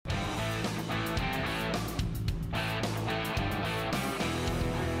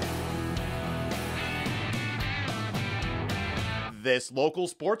This local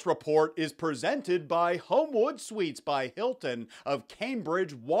sports report is presented by Homewood Suites by Hilton of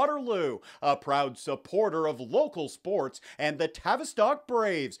Cambridge, Waterloo, a proud supporter of local sports and the Tavistock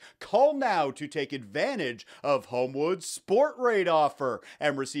Braves. Call now to take advantage of Homewood's sport rate offer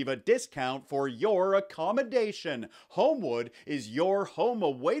and receive a discount for your accommodation. Homewood is your home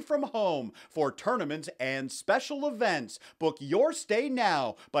away from home for tournaments and special events. Book your stay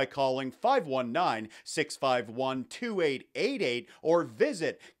now by calling 519-651-2888 or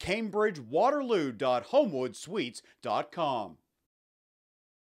visit cambridgewaterloo.homewoodsuites.com.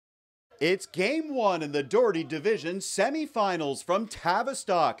 It's Game 1 in the Doherty Division semifinals from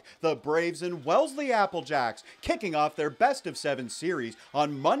Tavistock. The Braves and Wellesley Applejacks kicking off their best-of-7 series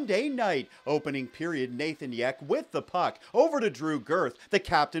on Monday night. Opening period, Nathan Yeck with the puck. Over to Drew Girth. The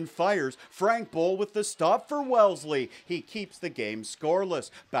captain fires. Frank Bull with the stop for Wellesley. He keeps the game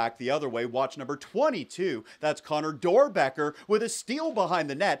scoreless. Back the other way, watch number 22. That's Connor Dorbecker with a steal behind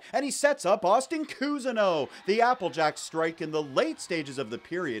the net, and he sets up Austin Cousineau. The Applejacks strike in the late stages of the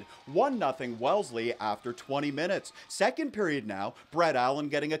period. 1-0 Wellesley after 20 minutes. Second period now, Brett Allen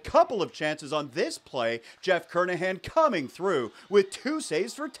getting a couple of chances on this play. Jeff Kernahan coming through with 2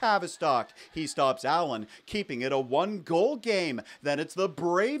 saves for Tavistock. He stops Allen, keeping it a 1-goal game. Then it's the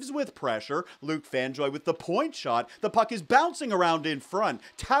Braves with pressure. Luke Fanjoy with the point shot. The puck is bouncing around in front.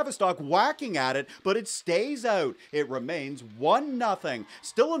 Tavistock whacking at it, but it stays out. It remains 1-0.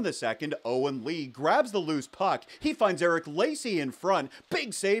 Still in the second, Owen Lee grabs the loose puck. He finds Eric Lacey in front.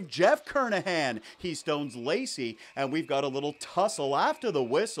 Big save, Jeff Kernahan. He stones Lacey, and we've got a little tussle after the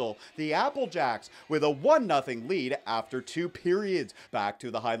whistle. The Applejacks with a 1-0 lead after 2 periods. Back to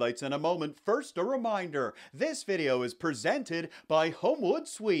the highlights in a moment. First, a reminder, this video is presented by Homewood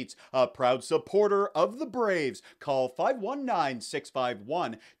Suites, a proud supporter of the Braves. Call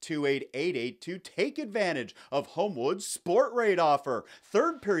 519-651-2888 to take advantage of Homewood's sport rate offer.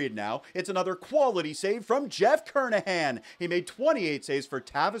 Third period now, it's another quality save from Jeff Kernahan. He made 28 saves for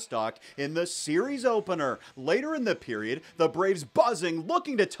Tavistock in the series opener. Later in the period, the Braves buzzing,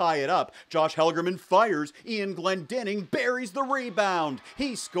 looking to tie it up. Josh Helgerman fires. Ian Glendinning buries the rebound.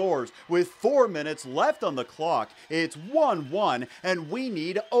 He scores with 4 minutes left on the clock. It's 1-1, and we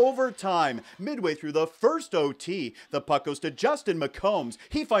need overtime. Midway through the first OT, the puck goes to Justin McCombs.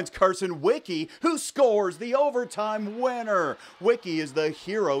 He finds Carson Wickie, who scores the overtime winner. Wickie is the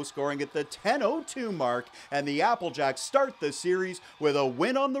hero, scoring at the 10:02 mark, and the Applejacks start the series with a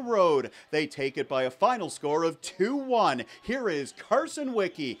win on the road. They take it by a final score of 2-1. Here is Carson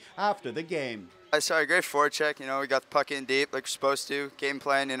Wickie after the game. I saw a great forecheck. We got the puck in deep like we're supposed to. Game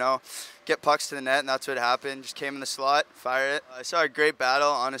plan, get pucks to the net, and that's what happened. Just came in the slot, fired it. I saw a great battle,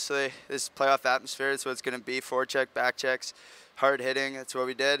 honestly. This playoff atmosphere is what it's going to be. Forecheck, back checks, hard hitting. That's what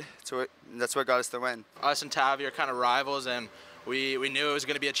we did. That's what got us the win. Us and Tavi are kind of rivals, and we knew it was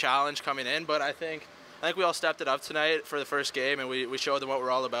going to be a challenge coming in, but I think we all stepped it up tonight for the first game, and we showed them what we're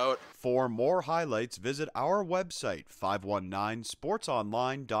all about. For more highlights, visit our website,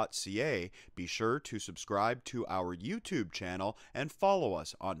 519sportsonline.ca. Be sure to subscribe to our YouTube channel and follow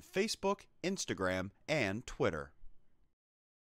us on Facebook, Instagram, and Twitter.